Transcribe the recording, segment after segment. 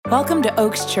Welcome to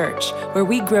Oaks Church, where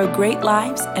we grow great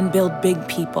lives and build big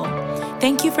people.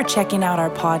 Thank you for checking out our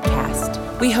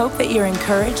podcast. We hope that you're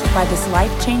encouraged by this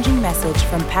life-changing message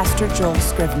from Pastor Joel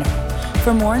Scrivener.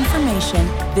 For more information,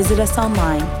 visit us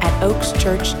online at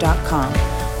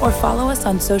oakschurch.com or follow us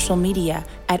on social media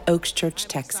at Oaks Church,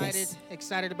 Texas.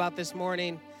 Excited about this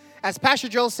morning. As Pastor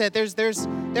Joel said, there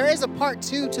is a part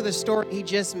two to the story he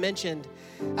just mentioned.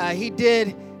 He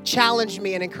did challenge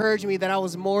me and encourage me that I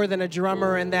was more than a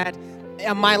drummer, and that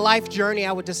in my life journey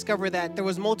I would discover that there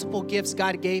was multiple gifts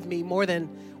God gave me more than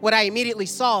what I immediately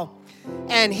saw.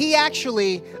 And he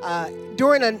actually,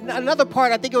 during another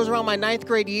part, I think it was around my 9th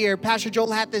grade year, Pastor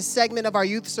Joel had this segment of our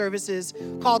youth services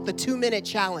called the 2-Minute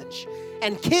Challenge.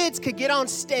 And kids could get on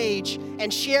stage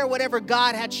and share whatever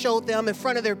God had showed them in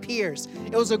front of their peers.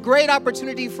 It was a great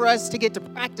opportunity for us to get to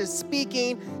practice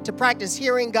speaking, to practice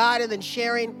hearing God and then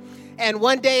sharing. And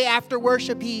one day after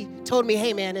worship, he told me,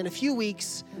 hey man, in a few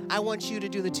weeks, I want you to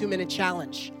do the 2-Minute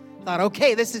Challenge. I thought,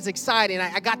 okay, this is exciting.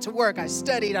 I got to work. I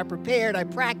studied, I prepared, I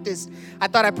practiced. I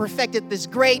thought I perfected this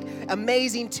great,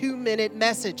 amazing 2-minute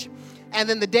message. And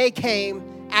then the day came.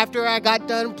 After I got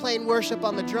done playing worship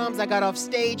on the drums, I got off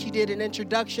stage. He did an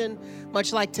introduction,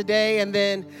 much like today, and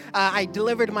then I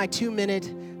delivered my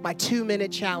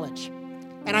 2-minute challenge.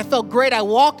 And I felt great.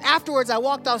 Afterwards, I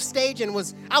walked off stage and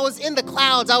I was in the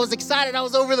clouds. I was excited. I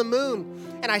was over the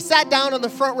moon. And I sat down on the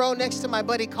front row next to my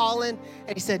buddy Colin,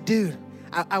 and he said, dude,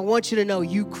 I want you to know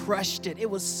you crushed it. It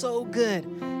was so good.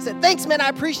 I said, thanks, man. I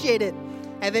appreciate it.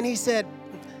 And then he said,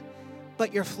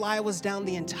 but your fly was down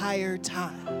the entire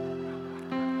time.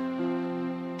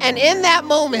 And in that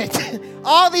moment,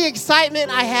 all the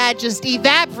excitement I had just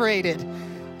evaporated.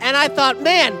 And I thought,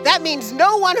 man, that means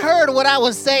no one heard what I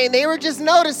was saying. They were just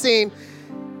noticing.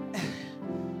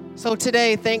 So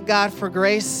today, thank God for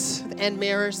grace and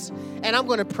mirrors. And I'm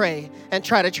going to pray and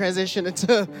try to transition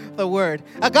into the word.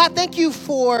 God, thank you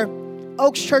for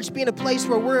Oaks Church being a place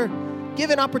where we're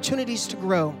given opportunities to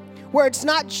grow, where it's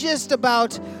not just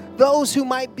about those who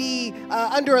might be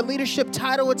under a leadership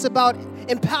title. It's about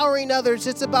empowering others.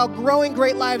 It's about growing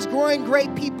great lives, growing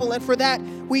great people. And for that,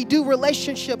 we do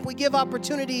relationship. We give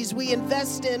opportunities. We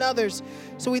invest in others.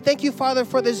 So we thank you, Father,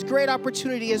 for this great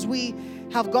opportunity as we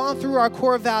have gone through our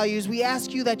core values. We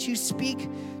ask you that you speak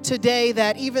today,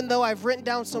 that even though I've written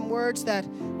down some words, that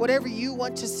whatever you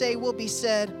want to say will be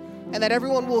said, and that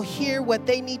everyone will hear what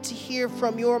they need to hear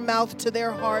from your mouth to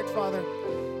their heart, Father.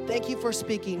 Thank you for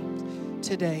speaking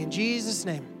today. In Jesus'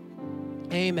 name,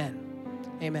 amen.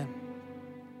 Amen.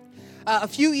 A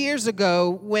few years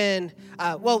ago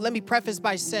let me preface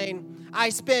by saying I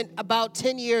spent about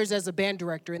 10 years as a band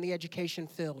director in the education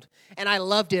field, and I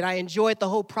loved it. I enjoyed the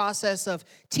whole process of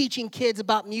teaching kids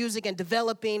about music and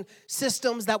developing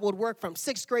systems that would work from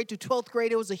 6th grade to 12th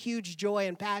grade. It was a huge joy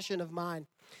and passion of mine.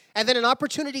 And then an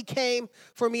opportunity came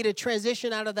for me to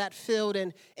transition out of that field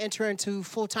and enter into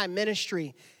full-time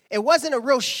ministry. It wasn't a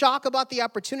real shock about the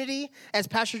opportunity. As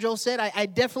Pastor Joel said, I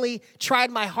definitely tried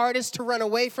my hardest to run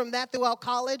away from that throughout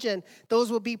college, and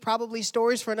those will be probably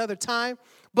stories for another time.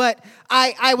 But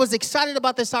I was excited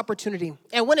about this opportunity.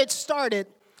 And when it started,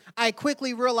 I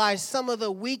quickly realized some of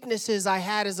the weaknesses I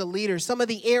had as a leader, some of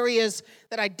the areas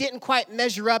that I didn't quite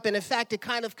measure up, and in fact, it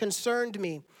kind of concerned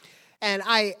me. And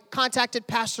I contacted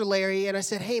Pastor Larry, and I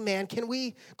said, hey, man, can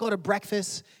we go to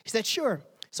breakfast? He said, sure.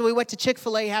 So we went to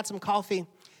Chick-fil-A, had some coffee.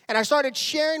 And I started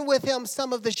sharing with him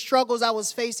some of the struggles I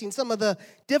was facing, some of the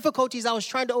difficulties I was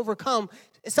trying to overcome,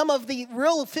 some of the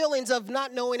real feelings of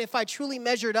not knowing if I truly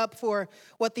measured up for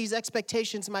what these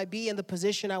expectations might be in the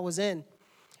position I was in.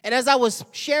 And as I was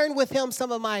sharing with him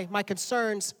some of my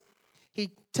concerns,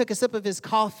 he took a sip of his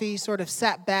coffee, sort of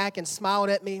sat back and smiled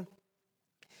at me. And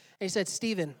he said,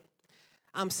 Stephen,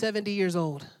 I'm 70 years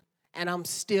old, and I'm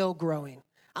still growing.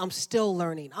 I'm still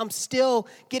learning. I'm still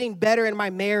getting better in my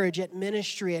marriage, at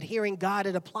ministry, at hearing God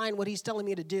and applying what he's telling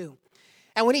me to do.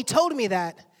 And when he told me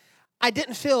that, I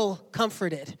didn't feel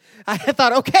comforted. I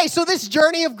thought, okay, so this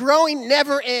journey of growing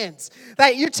never ends.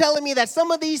 That you're telling me that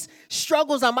some of these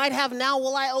struggles I might have now,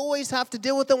 will I always have to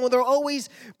deal with them? Will there always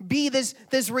be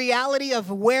this reality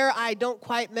of where I don't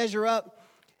quite measure up?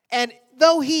 And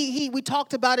though we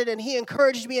talked about it and he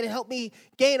encouraged me and helped me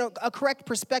gain a correct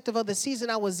perspective of the season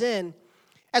I was in,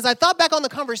 as I thought back on the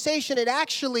conversation, it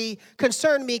actually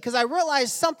concerned me because I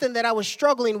realized something that I was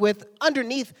struggling with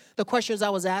underneath the questions I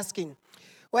was asking.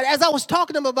 But as I was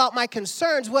talking to him about my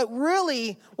concerns, what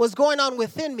really was going on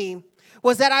within me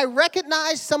was that I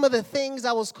recognized some of the things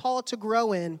I was called to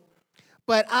grow in,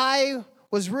 but I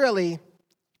was really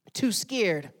too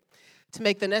scared to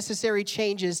make the necessary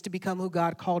changes to become who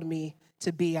God called me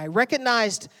to be. I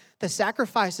recognized the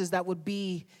sacrifices that would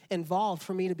be involved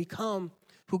for me to become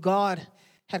who God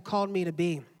had called me to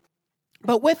be.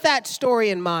 But with that story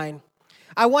in mind,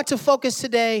 I want to focus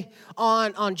today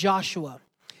on Joshua.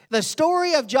 The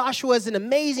story of Joshua is an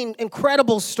amazing,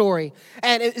 incredible story,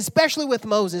 and especially with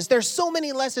Moses. There's so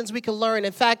many lessons we can learn.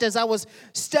 In fact, as I was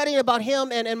studying about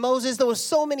him and Moses, there was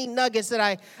so many nuggets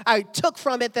that I took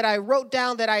from it that I wrote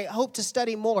down that I hope to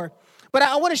study more. But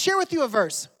I want to share with you a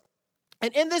verse.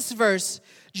 And in this verse,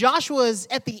 Joshua is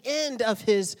at the end of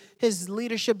his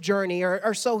leadership journey,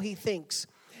 or so he thinks.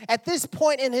 At this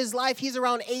point in his life, he's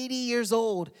around 80 years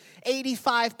old,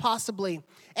 85 possibly.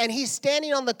 And he's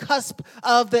standing on the cusp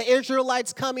of the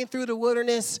Israelites coming through the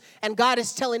wilderness, and God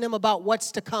is telling him about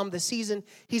what's to come, the season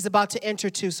he's about to enter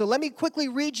to. So let me quickly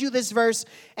read you this verse,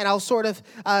 and I'll sort of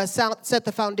set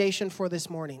the foundation for this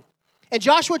morning. In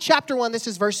Joshua chapter 1, this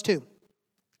is verse 2.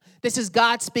 This is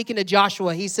God speaking to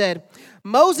Joshua. He said,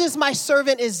 "Moses, my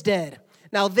servant, is dead.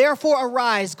 Now therefore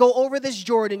arise, go over this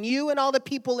Jordan, you and all the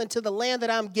people, into the land that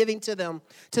I'm giving to them,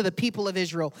 to the people of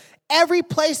Israel. Every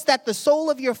place that the sole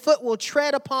of your foot will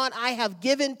tread upon, I have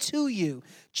given to you,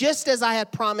 just as I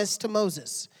had promised to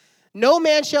Moses. No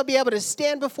man shall be able to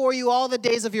stand before you all the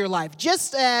days of your life.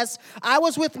 Just as I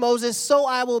was with Moses, so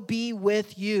I will be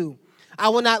with you. I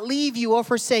will not leave you or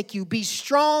forsake you. Be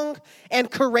strong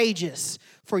and courageous,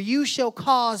 for you shall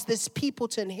cause this people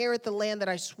to inherit the land that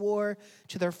I swore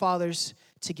to their fathers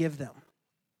to give them."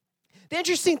 The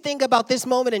interesting thing about this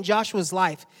moment in Joshua's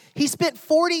life, he spent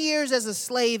 40 years as a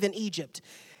slave in Egypt,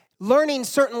 learning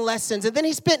certain lessons. And then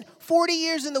he spent 40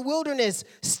 years in the wilderness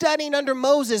studying under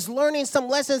Moses, learning some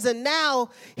lessons. And now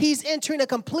he's entering a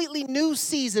completely new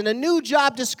season, a new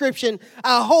job description,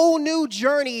 a whole new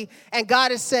journey. And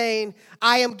God is saying,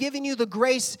 I am giving you the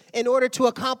grace in order to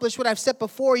accomplish what I've set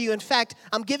before you. In fact,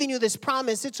 I'm giving you this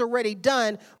promise. It's already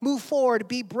done. Move forward,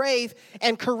 be brave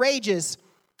and courageous.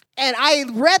 And I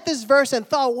read this verse and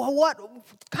thought, well,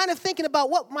 kind of thinking about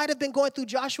what might have been going through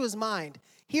Joshua's mind.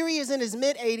 Here he is in his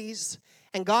mid-80s,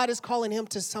 and God is calling him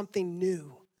to something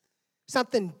new,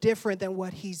 something different than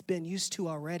what he's been used to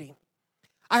already.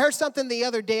 I heard something the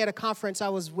other day at a conference I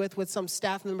was with some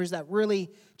staff members that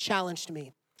really challenged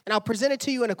me. And I'll present it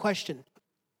to you in a question.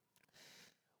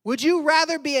 Would you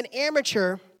rather be an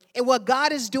amateur in what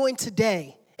God is doing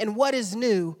today and what is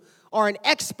new, or an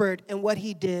expert in what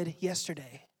he did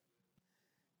yesterday?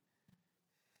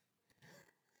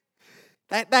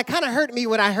 That kind of hurt me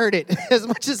when I heard it, as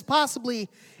much as possibly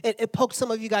it poked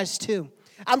some of you guys too.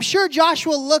 I'm sure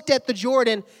Joshua looked at the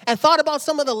Jordan and thought about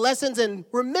some of the lessons and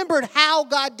remembered how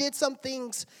God did some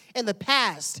things in the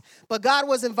past. But God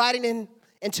was inviting him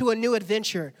into a new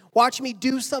adventure. Watch me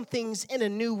do some things in a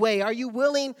new way. Are you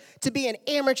willing to be an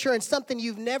amateur in something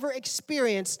you've never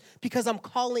experienced, because I'm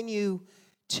calling you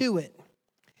to it?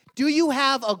 Do you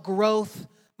have a growth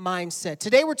mindset?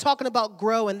 Today we're talking about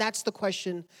grow, and that's the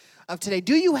question of today.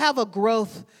 Do you have a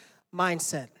growth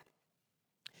mindset?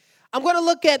 I'm going to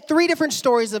look at three different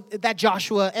stories of that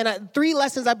Joshua, and three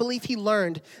lessons I believe he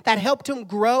learned that helped him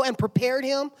grow and prepared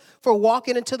him for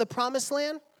walking into the promised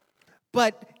land.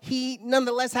 But he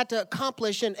nonetheless had to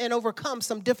accomplish and overcome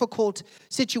some difficult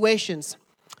situations.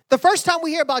 The first time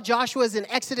we hear about Joshua is in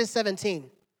Exodus 17.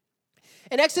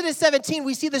 In Exodus 17,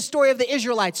 we see the story of the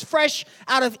Israelites, fresh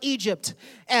out of Egypt,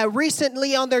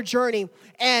 recently on their journey.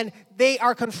 And they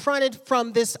are confronted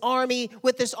with this army,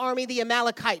 the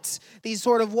Amalekites, these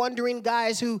sort of wandering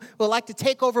guys who will like to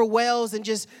take over wells and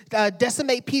just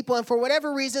decimate people. And for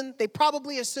whatever reason, they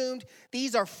probably assumed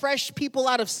these are fresh people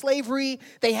out of slavery.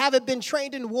 They haven't been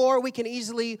trained in war. We can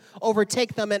easily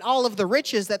overtake them and all of the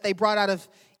riches that they brought out of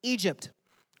Egypt.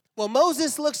 Well,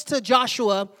 Moses looks to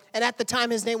Joshua, and at the time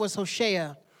his name was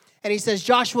Hoshea. And he says,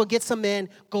 Joshua, get some men,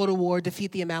 go to war,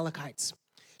 defeat the Amalekites.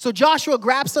 So Joshua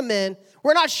grabs some men.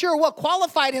 We're not sure what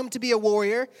qualified him to be a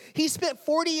warrior. He spent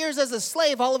 40 years as a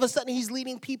slave. All of a sudden, he's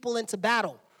leading people into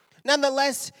battle.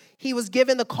 Nonetheless, he was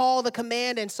given the call, the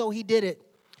command, and so he did it.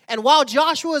 And while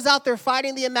Joshua is out there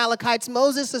fighting the Amalekites,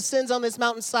 Moses ascends on this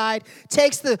mountainside,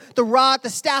 takes the rod, the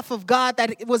staff of God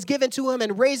that was given to him,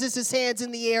 and raises his hands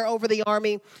in the air over the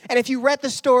army. And if you read the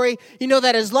story, you know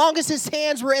that as long as his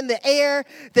hands were in the air,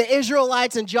 the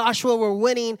Israelites and Joshua were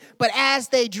winning. But as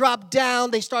they dropped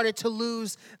down, they started to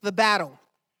lose the battle.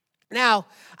 Now,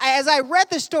 as I read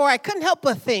the story, I couldn't help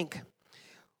but think,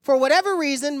 for whatever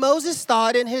reason, Moses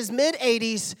thought in his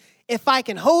mid-80s, if I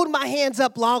can hold my hands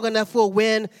up long enough, we'll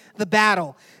win the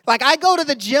battle. Like, I go to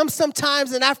the gym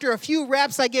sometimes, and after a few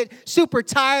reps, I get super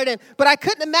tired. But I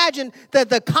couldn't imagine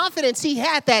the confidence he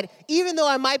had that even though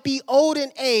I might be old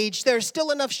in age, there's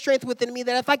still enough strength within me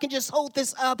that if I can just hold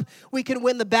this up, we can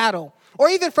win the battle. Or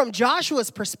even from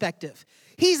Joshua's perspective,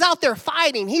 he's out there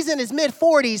fighting. He's in his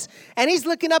mid-40s, and he's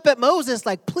looking up at Moses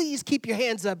like, please keep your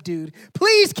hands up, dude.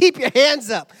 Please keep your hands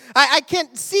up. I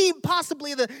can't see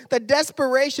possibly the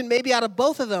desperation maybe out of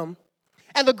both of them.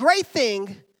 And the great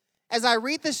thing, as I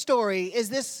read this story, is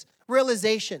this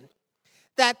realization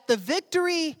that the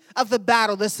victory of the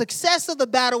battle, the success of the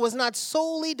battle was not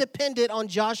solely dependent on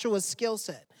Joshua's skill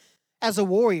set as a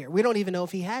warrior. We don't even know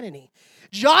if he had any.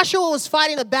 Joshua was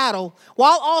fighting a battle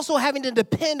while also having to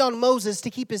depend on Moses to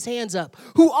keep his hands up,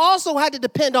 who also had to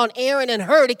depend on Aaron and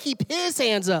Hur to keep his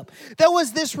hands up. There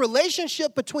was this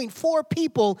relationship between four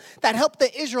people that helped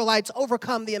the Israelites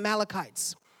overcome the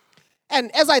Amalekites.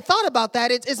 And as I thought about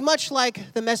that, it's much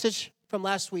like the message from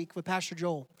last week with Pastor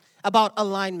Joel about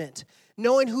alignment,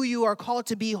 knowing who you are called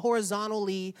to be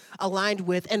horizontally aligned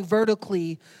with and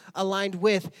vertically aligned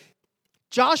with.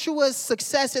 Joshua's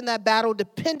success in that battle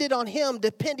depended on him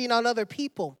depending on other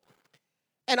people.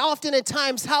 And often at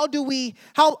times, how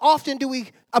often do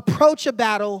we approach a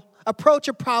battle, approach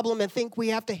a problem, and think we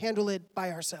have to handle it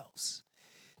by ourselves?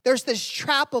 There's this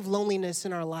trap of loneliness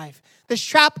in our life. This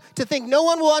trap to think no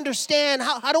one will understand.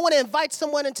 I don't want to invite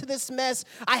someone into this mess.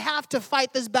 I have to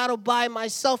fight this battle by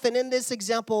myself. And in this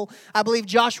example, I believe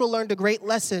Joshua learned a great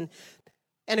lesson.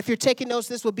 And if you're taking notes,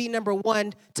 this would be number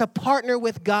one, to partner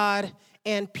with God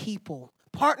and people.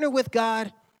 Partner with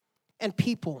God and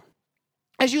people.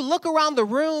 As you look around the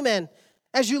room and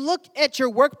as you look at your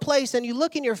workplace and you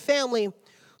look in your family,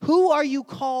 who are you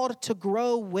called to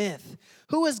grow with?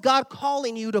 Who is God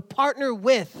calling you to partner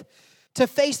with to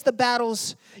face the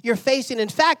battles you're facing? In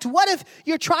fact, what if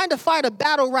you're trying to fight a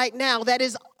battle right now that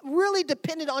is really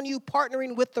dependent on you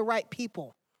partnering with the right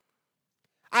people?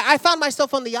 I found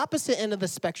myself on the opposite end of the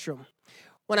spectrum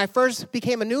when I first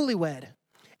became a newlywed.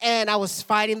 And I was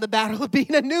fighting the battle of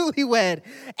being a newlywed.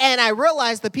 And I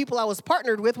realized the people I was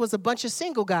partnered with was a bunch of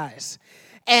single guys.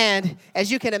 And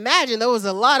as you can imagine, there was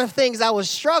a lot of things I was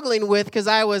struggling with because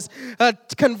I was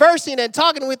conversing and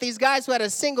talking with these guys who had a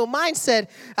single mindset.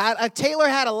 Taylor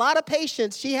had a lot of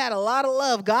patience. She had a lot of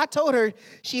love. God told her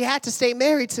she had to stay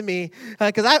married to me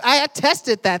because I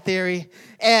tested that theory.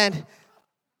 And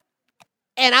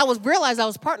I realized I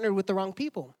was partnered with the wrong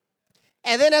people.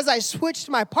 And then as I switched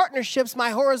my partnerships, my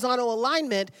horizontal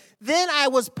alignment, then I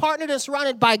was partnered and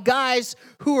surrounded by guys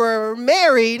who were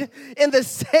married in the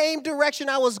same direction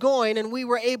I was going, and we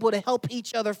were able to help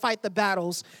each other fight the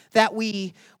battles that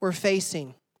we were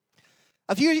facing.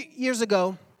 A few years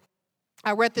ago,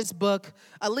 I read this book,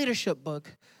 a leadership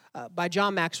book by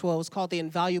John Maxwell. It was called The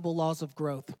Invaluable Laws of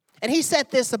Growth. And he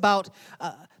said this about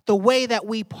the way that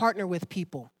we partner with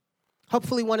people.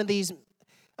 Hopefully one of these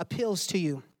appeals to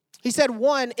you. He said,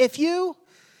 one, if you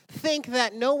think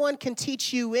that no one can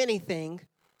teach you anything,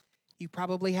 you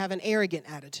probably have an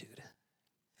arrogant attitude.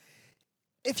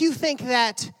 If you think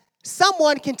that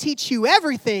someone can teach you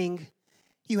everything,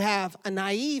 you have a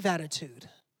naive attitude.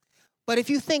 But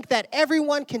if you think that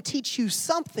everyone can teach you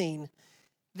something,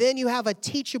 then you have a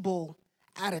teachable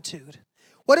attitude.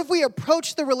 What if we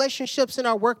approach the relationships in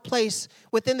our workplace,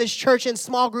 within this church, in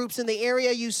small groups, in the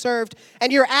area you served,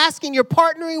 and you're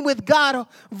partnering with God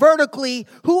vertically,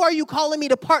 who are you calling me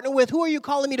to partner with? Who are you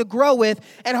calling me to grow with?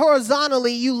 And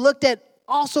horizontally, you looked at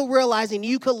also realizing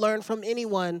you could learn from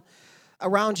anyone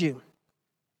around you.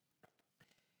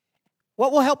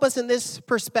 What will help us in this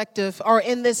perspective, or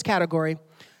in this category?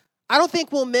 I don't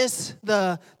think we'll miss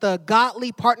the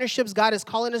godly partnerships God is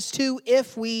calling us to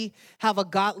if we have a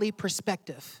godly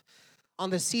perspective on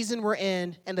the season we're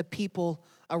in and the people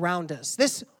around us.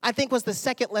 This, I think, was the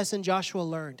second lesson Joshua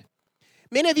learned.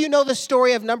 Many of you know the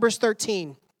story of Numbers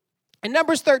 13. In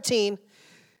Numbers 13,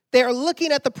 they are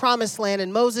looking at the promised land,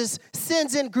 and Moses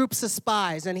sends in groups of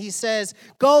spies, and he says,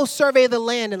 go survey the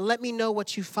land and let me know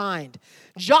what you find.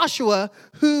 Joshua,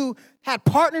 who had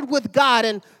partnered with God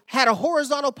and had a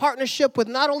horizontal partnership with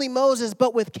not only Moses,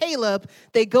 but with Caleb,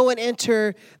 they go and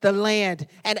enter the land.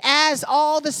 And as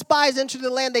all the spies entered the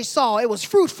land, they saw it was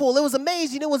fruitful, it was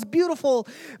amazing, it was beautiful,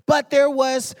 but there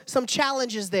was some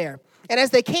challenges there. And as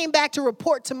they came back to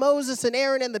report to Moses and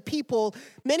Aaron and the people,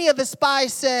 many of the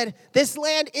spies said, this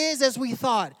land is as we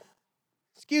thought.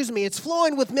 It's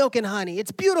flowing with milk and honey.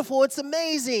 It's beautiful, it's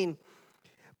amazing,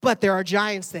 but there are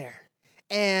giants there.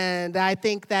 And I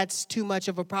think that's too much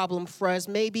of a problem for us.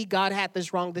 Maybe God had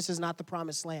this wrong. This is not the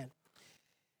promised land.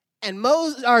 And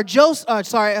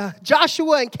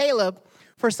Joshua and Caleb,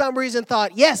 for some reason,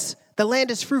 thought, yes, the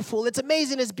land is fruitful. It's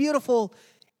amazing. It's beautiful.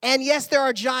 And yes, there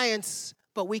are giants,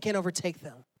 but we can overtake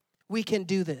them. We can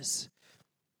do this.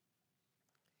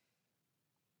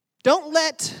 A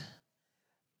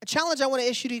challenge I want to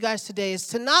issue to you guys today is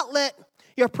to not let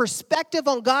your perspective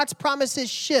on God's promises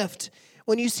shift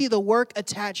when you see the work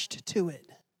attached to it.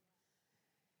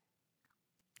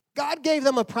 God gave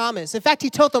them a promise. In fact, he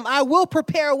told them, I will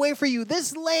prepare a way for you.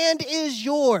 This land is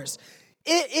yours.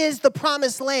 It is the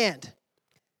promised land.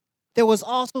 There was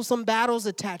also some battles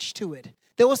attached to it.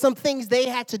 There were some things they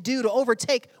had to do to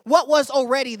overtake what was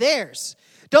already theirs.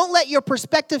 Don't let your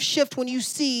perspective shift when you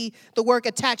see the work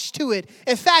attached to it.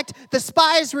 In fact, the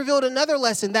spies revealed another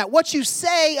lesson, that what you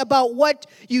say about what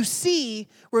you see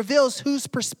reveals whose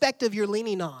perspective you're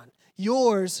leaning on,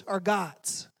 yours or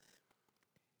God's.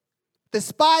 The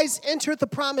spies entered the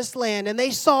promised land, and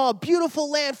they saw a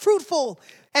beautiful land, fruitful,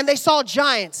 and they saw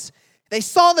giants. They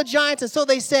saw the giants, and so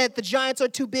they said, the giants are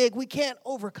too big. We can't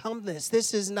overcome this.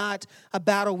 This is not a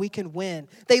battle we can win.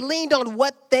 They leaned on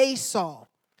what they saw.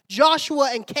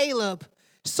 Joshua and Caleb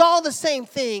saw the same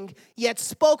thing, yet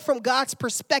spoke from God's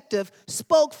perspective,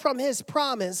 spoke from his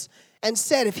promise, and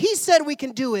said, if he said we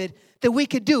can do it, then we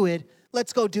could do it.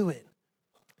 Let's go do it.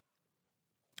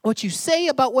 What you say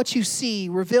about what you see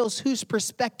reveals whose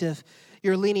perspective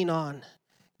you're leaning on,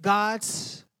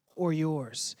 God's or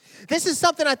yours. This is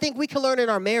something I think we can learn in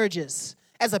our marriages,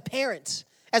 as a parent,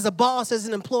 as a boss, as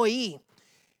an employee.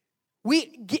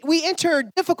 We enter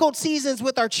difficult seasons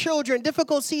with our children,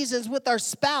 difficult seasons with our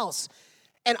spouse.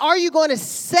 And are you going to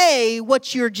say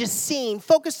what you're just seeing?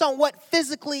 Focus on what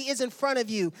physically is in front of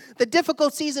you. The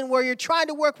difficult season where you're trying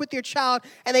to work with your child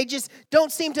and they just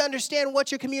don't seem to understand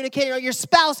what you're communicating. Or your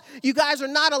spouse, you guys are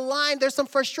not aligned. There's some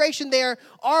frustration there.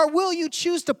 Or will you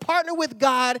choose to partner with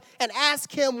God and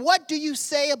ask him, what do you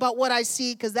say about what I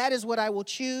see? Because that is what I will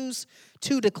choose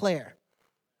to declare.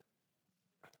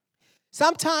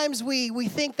 Sometimes we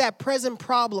think that present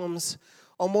problems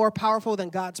are more powerful than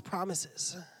God's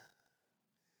promises.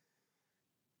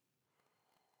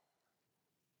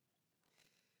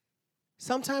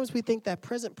 Sometimes we think that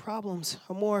present problems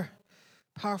are more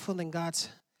powerful than God's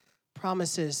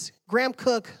promises. Graham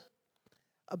Cook,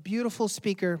 a beautiful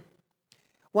speaker,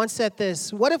 once said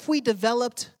this: what if we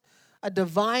developed a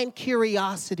divine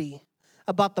curiosity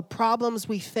about the problems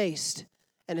we faced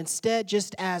and instead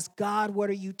just ask, God, what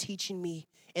are you teaching me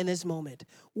in this moment?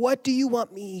 What do you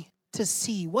want me to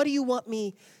see? What do you want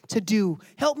me to do?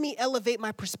 Help me elevate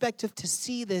my perspective to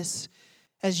see this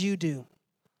as you do.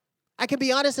 I can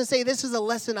be honest and say this is a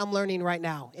lesson I'm learning right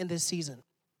now in this season.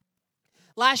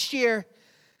 Last year,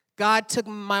 God took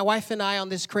my wife and I on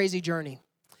this crazy journey.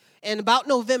 And about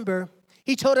November,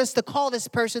 he told us to call this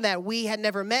person that we had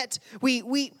never met. We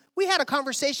had a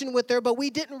conversation with her, but we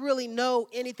didn't really know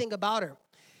anything about her.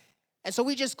 And so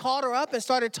we just called her up and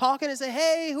started talking and said,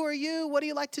 hey, who are you? What do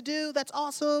you like to do? That's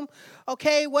awesome.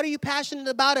 Okay, what are you passionate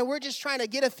about? And we're just trying to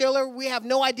get a feeler. We have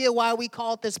no idea why we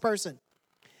called this person.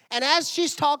 And as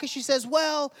she's talking, she says,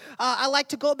 well, I like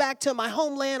to go back to my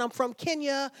homeland. I'm from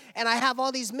Kenya, and I have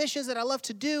all these missions that I love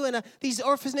to do, and these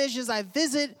orphanages I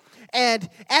visit. And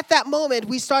at that moment,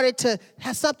 we started to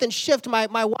have something shift. My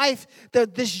wife,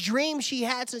 this dream she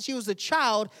had since she was a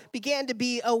child began to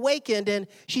be awakened. And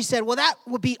she said, well, that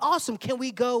would be awesome. Can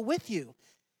we go with you?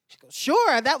 She goes,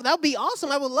 sure, that would be awesome.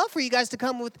 I would love for you guys to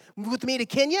come with me to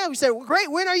Kenya. We said, well,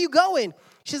 great, when are you going?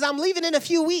 She says, I'm leaving in a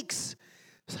few weeks.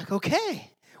 It's like, okay.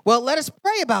 Well, let us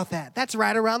pray about that. That's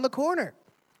right around the corner.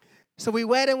 So we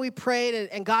went and we prayed,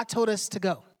 and God told us to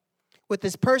go. With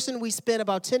this person we spent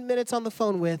about 10 minutes on the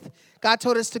phone with, God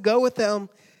told us to go with them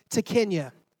to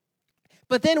Kenya.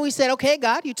 But then we said, okay,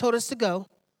 God, you told us to go.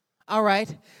 All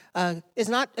right. It's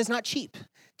not cheap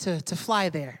to fly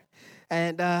there.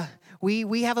 And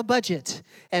we have a budget,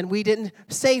 and we didn't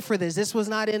save for this. This was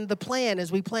not in the plan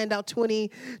as we planned out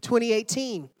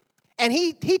 2018. And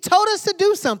he told us to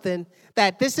do something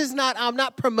that this is not, I'm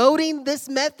not promoting this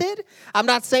method. I'm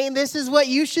not saying this is what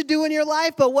you should do in your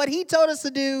life, but what he told us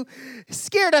to do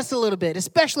scared us a little bit,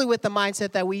 especially with the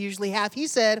mindset that we usually have. He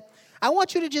said, I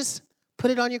want you to just put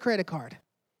it on your credit card.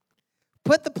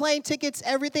 Put the plane tickets,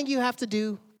 everything you have to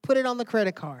do, put it on the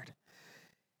credit card.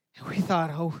 And we thought,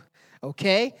 oh,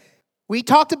 okay. We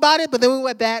talked about it, but then we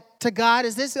went back to God.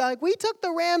 Is this like we took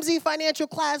the Ramsey financial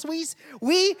class?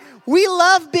 We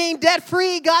love being debt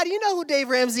free. God, you know who Dave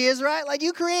Ramsey is, right? Like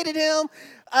you created him.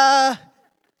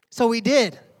 So we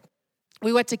did.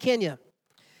 We went to Kenya,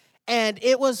 and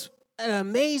it was an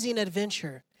amazing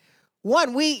adventure.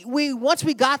 One, once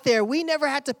we got there, we never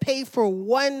had to pay for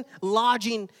one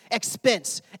lodging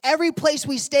expense. Every place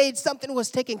we stayed, something was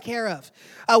taken care of.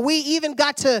 We even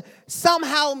got to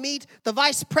somehow meet the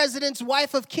vice president's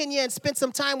wife of Kenya and spend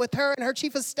some time with her, and her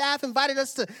chief of staff invited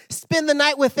us to spend the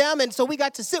night with them. And so we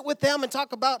got to sit with them and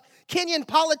talk about Kenyan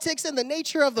politics and the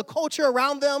nature of the culture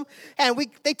around them. And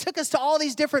they took us to all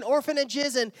these different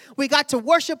orphanages, and we got to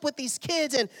worship with these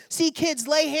kids and see kids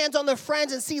lay hands on their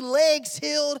friends and see legs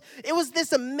healed. It was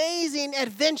this amazing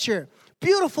adventure,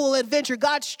 beautiful adventure.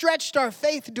 God stretched our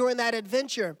faith during that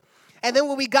adventure. And then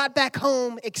when we got back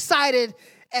home, excited,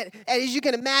 and as you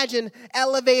can imagine,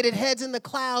 elevated heads in the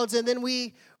clouds, and then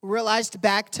we realized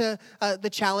back to the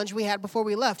challenge we had before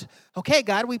we left. Okay,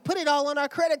 God, we put it all on our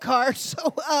credit card,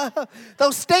 so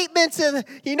those statements and,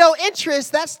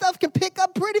 interest, that stuff can pick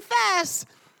up pretty fast.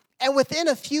 And within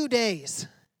a few days,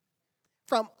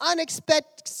 from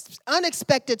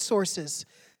unexpected sources,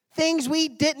 things we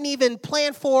didn't even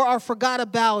plan for or forgot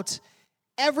about,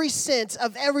 every cent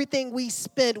of everything we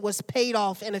spent was paid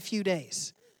off in a few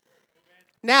days.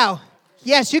 Now,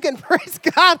 yes, you can praise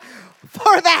God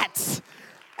for that.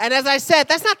 And as I said,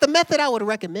 that's not the method I would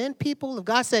recommend people. If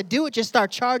God said do it, just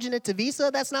start charging it to Visa.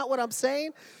 That's not what I'm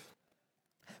saying.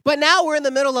 But now we're in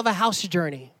the middle of a house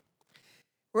journey.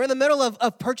 We're in the middle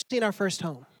of purchasing our first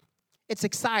home. It's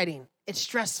exciting. It's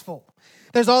stressful.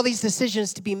 There's all these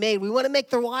decisions to be made. We want to make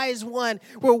the wise one.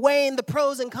 We're weighing the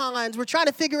pros and cons. We're trying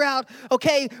to figure out,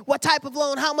 okay, what type of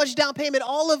loan, how much down payment,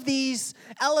 all of these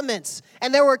elements.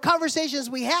 And there were conversations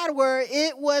we had where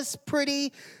it was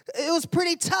pretty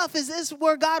tough. Is this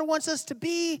where God wants us to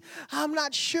be? I'm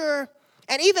not sure.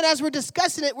 And even as we're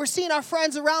discussing it, we're seeing our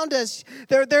friends around us.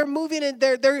 They're moving and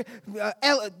they're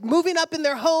moving up in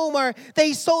their home, or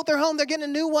they sold their home, they're getting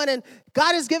a new one. And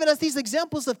God has given us these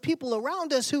examples of people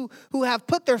around us who have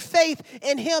put their faith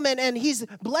in Him, and He's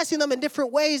blessing them in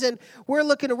different ways. And we're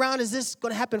looking around, is this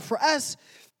going to happen for us?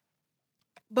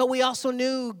 But we also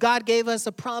knew God gave us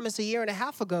a promise a year and a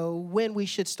half ago when we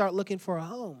should start looking for a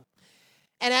home.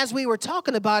 And as we were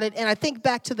talking about it, and I think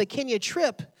back to the Kenya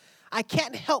trip, I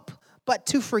can't help but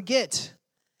to forget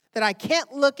that I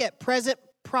can't look at present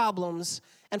problems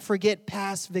and forget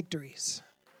past victories.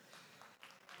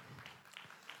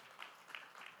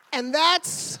 And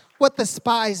that's what the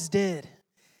spies did.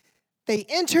 They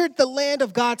entered the land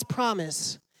of God's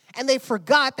promise, and they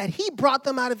forgot that He brought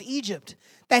them out of Egypt,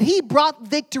 that He brought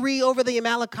victory over the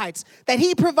Amalekites, that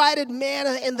He provided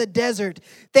manna in the desert.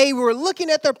 They were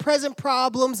looking at their present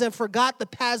problems and forgot the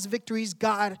past victories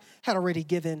God had already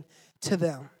given to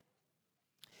them.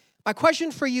 My question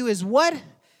for you is, what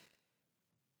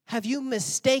have you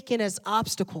mistaken as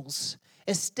obstacles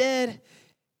instead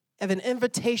of an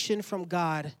invitation from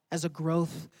God as a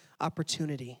growth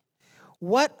opportunity?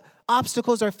 What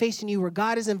obstacles are facing you where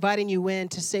God is inviting you in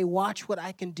to say, watch what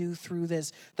I can do through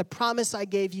this? The promise I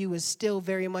gave you is still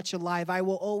very much alive. I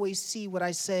will always see what I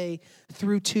say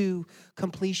through to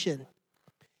completion.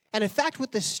 And in fact,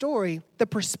 with this story, the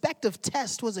perspective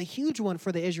test was a huge one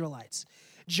for the Israelites.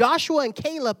 Joshua and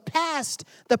Caleb passed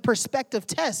the perspective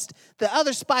test. The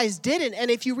other spies didn't. And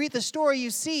if you read the story,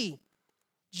 you see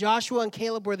Joshua and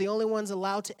Caleb were the only ones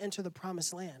allowed to enter the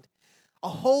promised land. A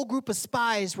whole group of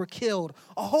spies were killed.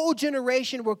 A whole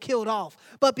generation were killed off.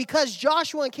 But because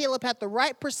Joshua and Caleb had the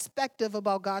right perspective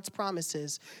about God's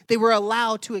promises, they were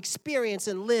allowed to experience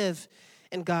and live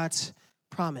in God's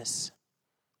promise.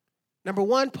 Number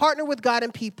one, partner with God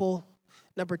and people.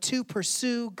 Number two,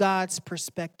 pursue God's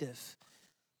perspective.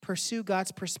 Pursue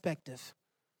God's perspective.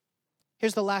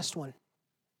 Here's the last one.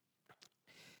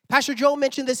 Pastor Joel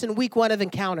mentioned this in week 1 of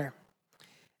Encounter.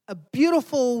 A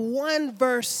beautiful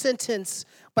one-verse sentence,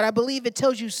 but I believe it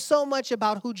tells you so much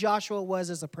about who Joshua was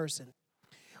as a person.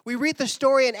 We read the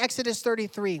story in Exodus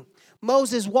 33.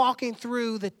 Moses walking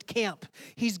through the camp.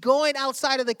 He's going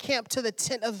outside of the camp to the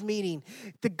tent of meeting.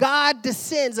 The God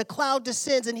descends, a cloud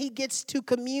descends, and he gets to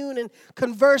commune and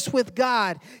converse with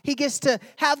God. He gets to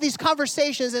have these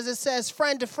conversations, as it says,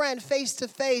 friend to friend, face to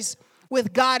face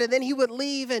with God. And then he would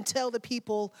leave and tell the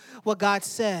people what God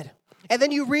said. And then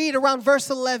you read around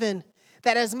verse 11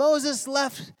 that as Moses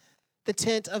left the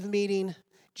tent of meeting,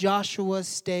 Joshua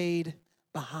stayed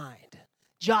behind.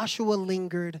 Joshua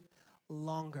lingered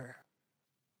longer.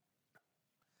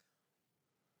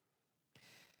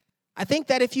 I think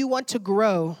that if you want to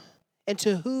grow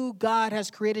into who God has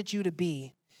created you to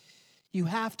be, you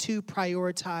have to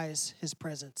prioritize His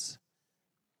presence.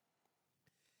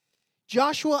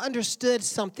 Joshua understood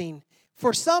something.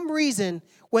 For some reason,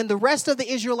 when the rest of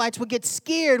the Israelites would get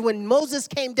scared, when Moses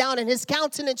came down and his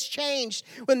countenance changed,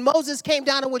 when Moses came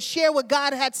down and would share what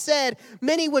God had said,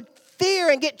 many would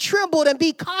fear and get trembled and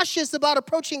be cautious about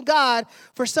approaching God,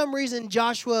 for some reason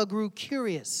Joshua grew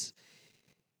curious.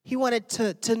 He wanted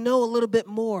to know a little bit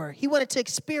more. He wanted to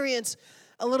experience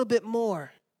a little bit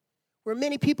more. Where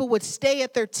many people would stay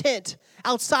at their tent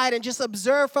outside and just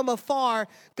observe from afar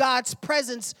God's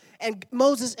presence and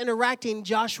Moses interacting,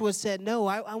 Joshua said, no,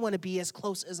 I want to be as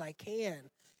close as I can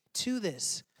to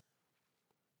this.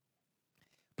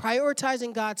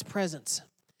 Prioritizing God's presence.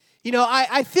 You know,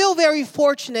 I feel very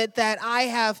fortunate that I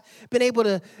have been able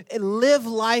to live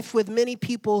life with many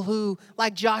people who,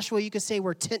 like Joshua, you could say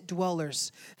were tent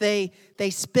dwellers. They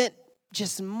spent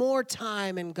just more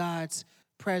time in God's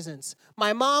presence.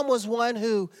 My mom was one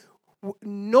who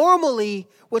normally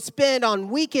would spend on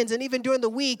weekends and even during the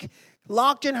week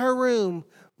locked in her room,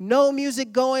 no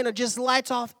music going or just lights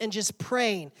off and just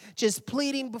praying, just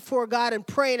pleading before God and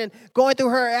praying and going through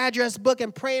her address book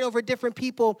and praying over different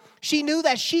people. She knew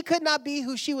that she could not be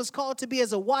who she was called to be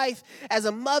as a wife, as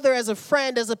a mother, as a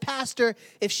friend, as a pastor,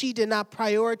 if she did not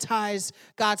prioritize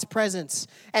God's presence.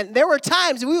 And there were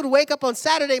times we would wake up on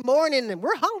Saturday morning and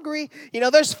we're hungry. You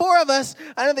know, there's 4 of us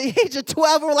under the age of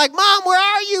 12. And we're like, Mom, where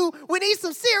are you? We need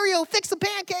some cereal, fix some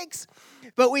pancakes.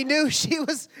 But we knew she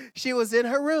was in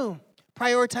her room,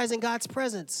 prioritizing God's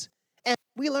presence. And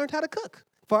we learned how to cook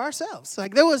for ourselves.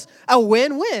 Like there was a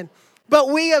win-win. But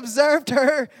we observed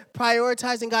her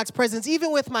prioritizing God's presence,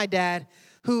 even with my dad,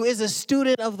 who is a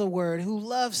student of the word, who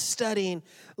loves studying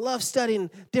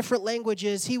different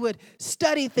languages. He would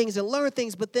study things and learn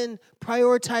things, but then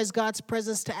prioritize God's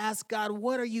presence to ask God,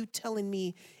 what are you telling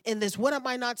me in this? What am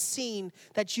I not seeing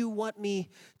that you want me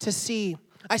to see?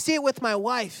 I see it with my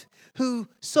wife, who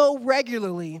so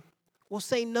regularly will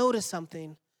say no to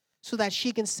something so that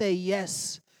she can say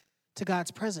yes to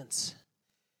God's presence.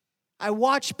 I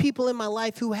watch people in my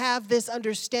life who have this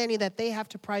understanding that they have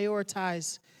to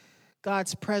prioritize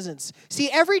God's presence. See,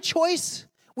 every choice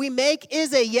we make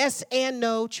is a yes and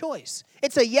no choice.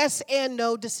 It's a yes and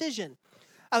no decision.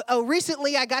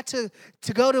 Recently, I got to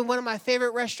go to one of my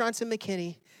favorite restaurants in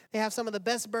McKinney. They have some of the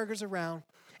best burgers around.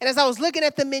 And as I was looking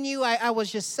at the menu, I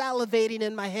was just salivating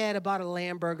in my head about a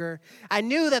lamb burger. I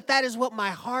knew that is what my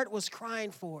heart was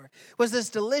crying for, was this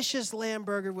delicious lamb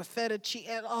burger with feta cheese.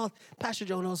 And Pastor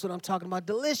Joe knows what I'm talking about,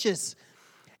 delicious.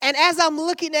 And as I'm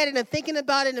looking at it and thinking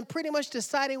about it and pretty much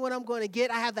deciding what I'm going to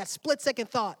get, I have that split-second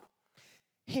thought.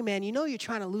 Hey, man, you know you're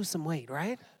trying to lose some weight,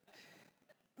 right?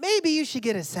 Maybe you should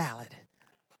get a salad.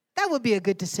 That would be a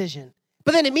good decision.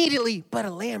 But then immediately, but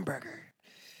a lamb burger.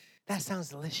 That sounds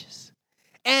delicious.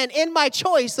 And in my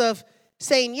choice of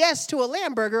saying yes to a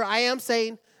lamb burger, I am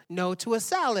saying no to a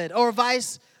salad, or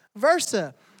vice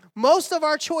versa. Most of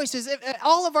our choices,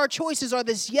 all of our choices are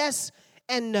this yes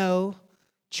and no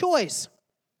choice.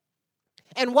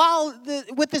 And while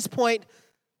with this point,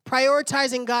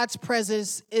 prioritizing God's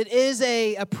presence, it is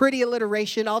a pretty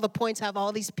alliteration. All the points have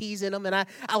all these P's in them, and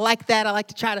I like that. I like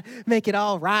to try to make it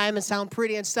all rhyme and sound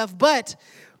pretty and stuff. But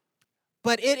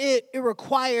it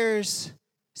requires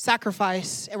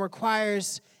sacrifice and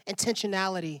requires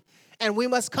intentionality. And we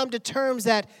must come to terms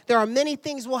that there are many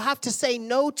things we'll have to say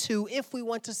no to if we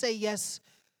want to say yes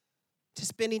to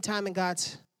spending time in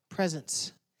God's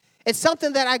presence. It's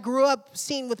something that I grew up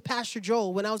seeing with Pastor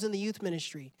Joel when I was in the youth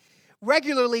ministry.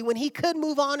 Regularly, when he could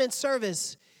move on in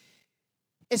service,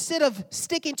 instead of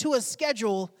sticking to a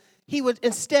schedule, he would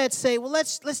instead say, well,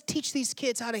 let's teach these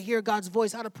kids how to hear God's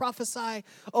voice, how to prophesy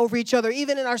over each other.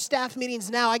 Even in our staff meetings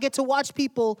now, I get to watch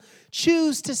people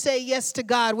choose to say yes to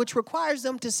God, which requires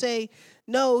them to say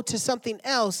no to something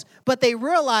else. But they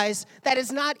realize that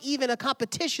it's not even a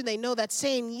competition. They know that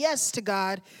saying yes to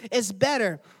God is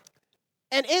better.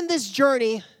 And in this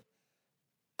journey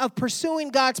of pursuing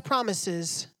God's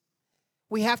promises,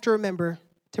 we have to remember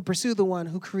to pursue the one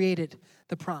who created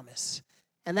the promise.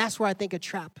 And that's where I think a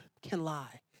trap can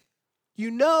lie.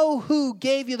 You know who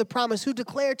gave you the promise, who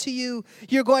declared to you,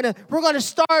 we're going to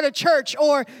start a church,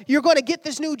 or you're going to get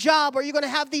this new job, or you're going to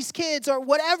have these kids, or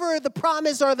whatever the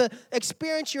promise or the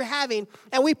experience you're having.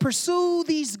 And we pursue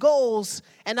these goals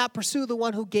and not pursue the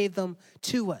one who gave them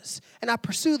to us, and not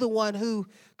pursue the one who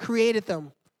created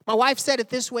them. My wife said it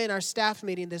this way in our staff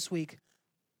meeting this week.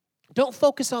 Don't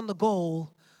focus on the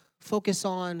goal, focus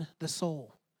on the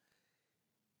soul.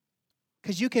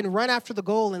 Because you can run after the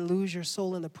goal and lose your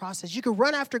soul in the process. You can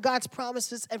run after God's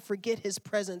promises and forget his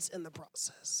presence in the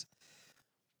process.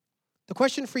 The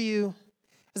question for you,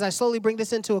 as I slowly bring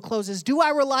this into a close, is, do I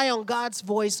rely on God's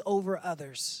voice over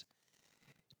others?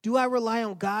 Do I rely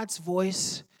on God's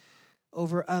voice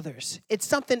over others. It's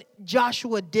something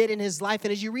Joshua did in his life.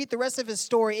 And as you read the rest of his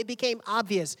story, it became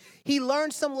obvious. He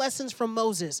learned some lessons from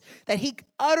Moses, that he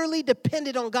utterly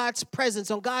depended on God's presence,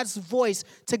 on God's voice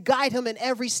to guide him in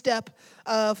every step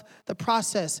of the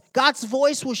process. God's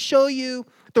voice will show you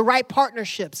the right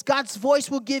partnerships. God's voice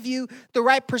will give you the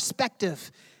right perspective.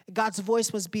 God's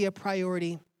voice must be a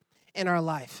priority in our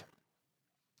life.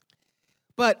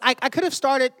 But I could have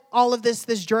started all of this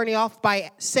journey off by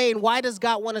saying, why does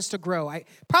God want us to grow? I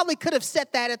probably could have said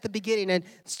that at the beginning and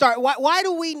start, why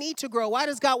do we need to grow? Why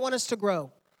does God want us to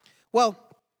grow? Well,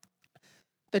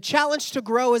 the challenge to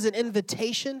grow is an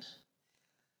invitation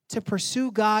to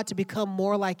pursue God, to become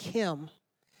more like Him,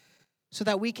 so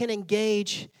that we can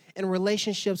engage in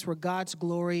relationships where God's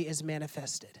glory is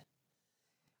manifested.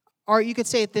 Or you could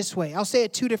say it this way. I'll say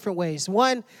it two different ways.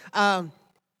 One,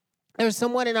 there's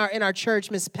someone in our church,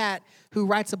 Miss Pat, who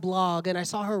writes a blog, and I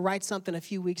saw her write something a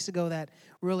few weeks ago that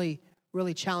really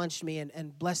challenged me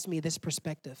and blessed me this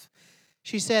perspective.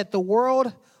 She said, the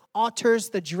world alters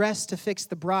the dress to fix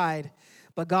the bride,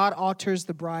 but God alters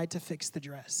the bride to fix the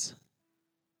dress.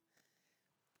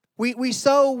 We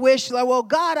so wish, like, well,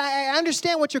 God, I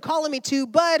understand what you're calling me to,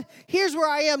 but here's where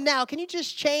I am now. Can you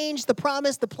just change the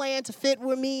promise, the plan to fit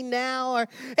with me now?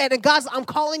 And God, I'm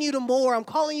calling you to more. I'm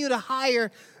calling you to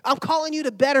higher. I'm calling you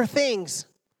to better things.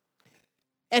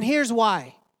 And here's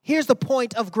why. Here's the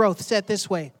point of growth, said this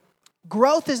way.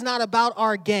 Growth is not about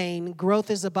our gain. Growth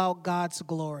is about God's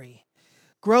glory.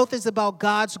 Growth is about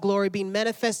God's glory being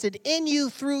manifested in you,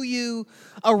 through you,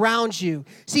 around you.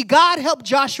 See, God helped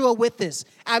Joshua with this.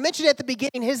 I mentioned at the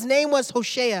beginning, his name was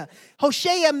Hoshea.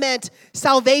 Hoshea meant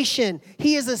salvation.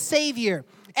 He is a savior.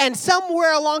 And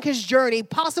somewhere along his journey,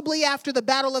 possibly after the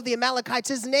battle of the Amalekites,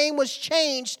 his name was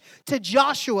changed to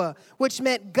Joshua, which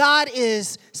meant God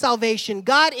is salvation.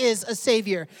 God is a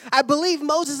savior. I believe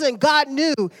Moses and God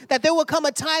knew that there would come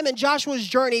a time in Joshua's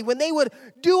journey when they would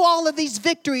do all of these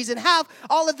victories and have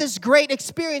all of this great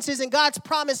experiences in God's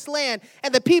promised land.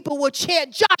 And the people would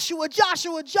chant, Joshua,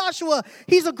 Joshua, Joshua.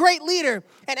 He's a great leader.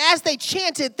 And as they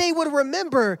chanted, they would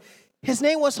remember his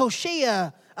name was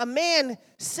Hoshea. A man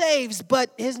saves,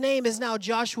 but his name is now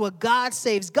Joshua. God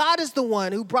saves. God is the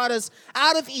one who brought us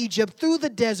out of Egypt, through the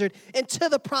desert, into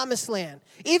the promised land.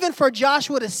 Even for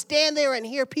Joshua to stand there and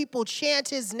hear people chant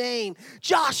his name,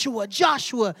 Joshua,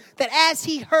 Joshua, that as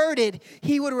he heard it,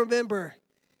 he would remember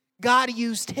God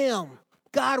used him.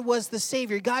 God was the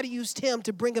Savior. God used him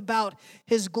to bring about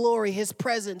his glory, his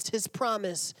presence, his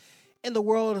promise in the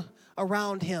world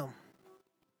around him.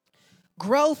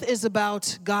 Growth is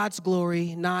about God's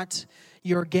glory, not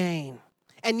your gain.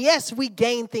 And yes, we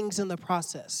gain things in the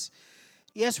process.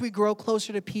 Yes, we grow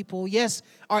closer to people. Yes,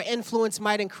 our influence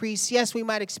might increase. Yes, we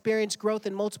might experience growth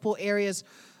in multiple areas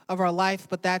of our life,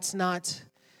 but that's not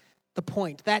the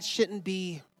point. That shouldn't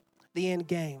be the end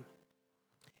game.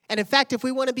 And in fact, if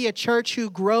we want to be a church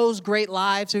who grows great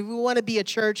lives, if we want to be a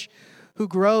church who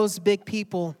grows big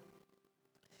people,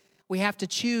 we have to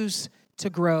choose to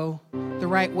grow the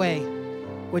right way,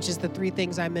 which is the three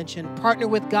things I mentioned. Partner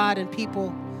with God and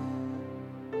people,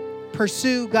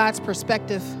 pursue God's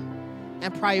perspective,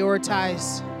 and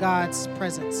prioritize God's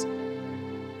presence.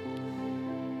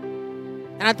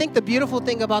 And I think the beautiful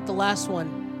thing about the last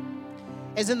one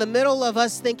is in the middle of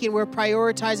us thinking we're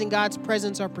prioritizing God's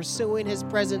presence or pursuing his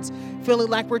presence, feeling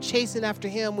like we're chasing after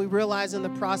him, we realize in the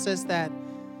process that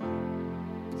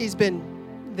he's been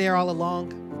there all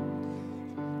along,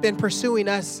 been pursuing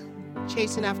us,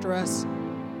 chasing after us.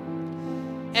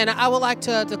 And I would like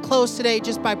to close today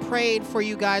just by praying for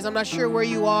you guys. I'm not sure where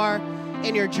you are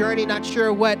in your journey, not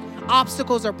sure what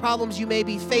obstacles or problems you may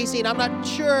be facing. I'm not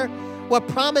sure what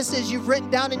promises you've written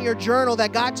down in your journal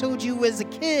that God told you as a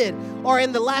kid or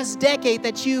in the last decade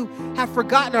that you have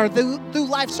forgotten, or through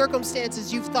life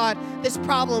circumstances you've thought this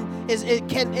problem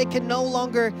can no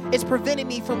longer, it's preventing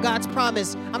me from God's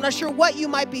promise. I'm not sure what you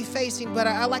might be facing, but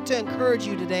I like to encourage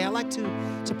you today. I like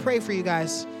to pray for you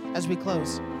guys as we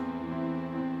close.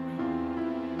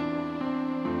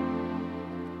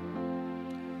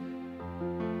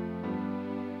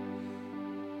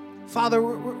 Father,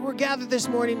 we're gathered this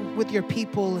morning with your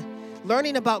people,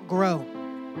 learning about grow,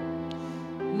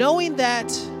 knowing that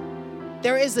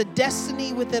there is a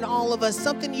destiny within all of us,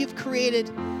 something you've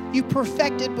created, you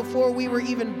perfected before we were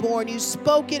even born. You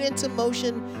spoke it into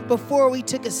motion before we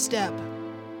took a step.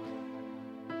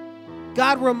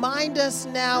 God, remind us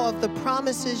now of the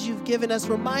promises you've given us.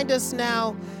 Remind us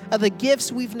now of the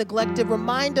gifts we've neglected.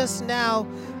 Remind us now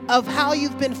of how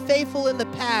you've been faithful in the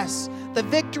past, the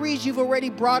victories you've already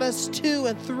brought us to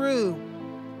and through.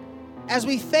 As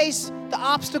we face the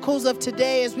obstacles of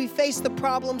today, as we face the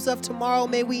problems of tomorrow,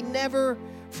 may we never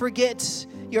forget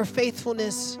your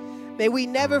faithfulness. May we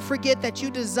never forget that you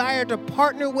desire to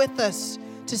partner with us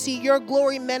to see your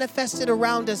glory manifested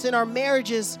around us in our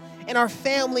marriages, in our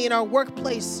family, in our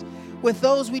workplace, with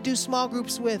those we do small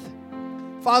groups with.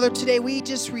 Father, today we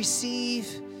just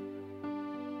receive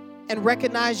and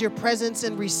recognize your presence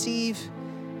and receive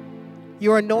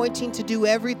your anointing to do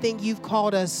everything you've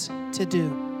called us to do.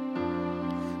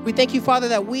 We thank you, Father,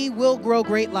 that we will grow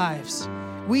great lives.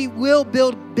 We will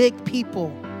build big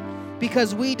people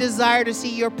because we desire to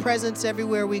see your presence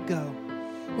everywhere we go.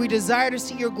 We desire to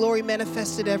see your glory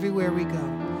manifested everywhere we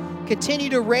go. Continue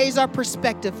to raise our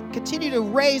perspective. Continue to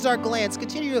raise our glance.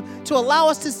 Continue to allow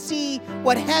us to see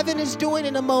what heaven is doing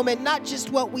in a moment, not just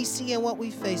what we see and what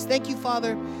we face. Thank you,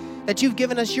 Father, that you've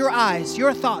given us your eyes,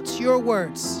 your thoughts, your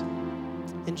words.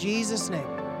 In Jesus' name.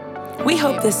 We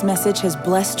hope this message has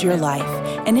blessed your life.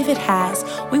 And if it has,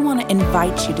 we want to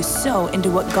invite you to sow into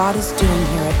what God is doing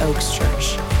here at Oaks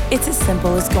Church. It's as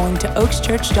simple as going to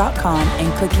oakschurch.com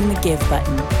and clicking the Give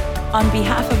button. On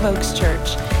behalf of Oaks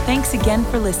Church, thanks again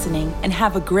for listening and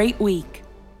have a great week.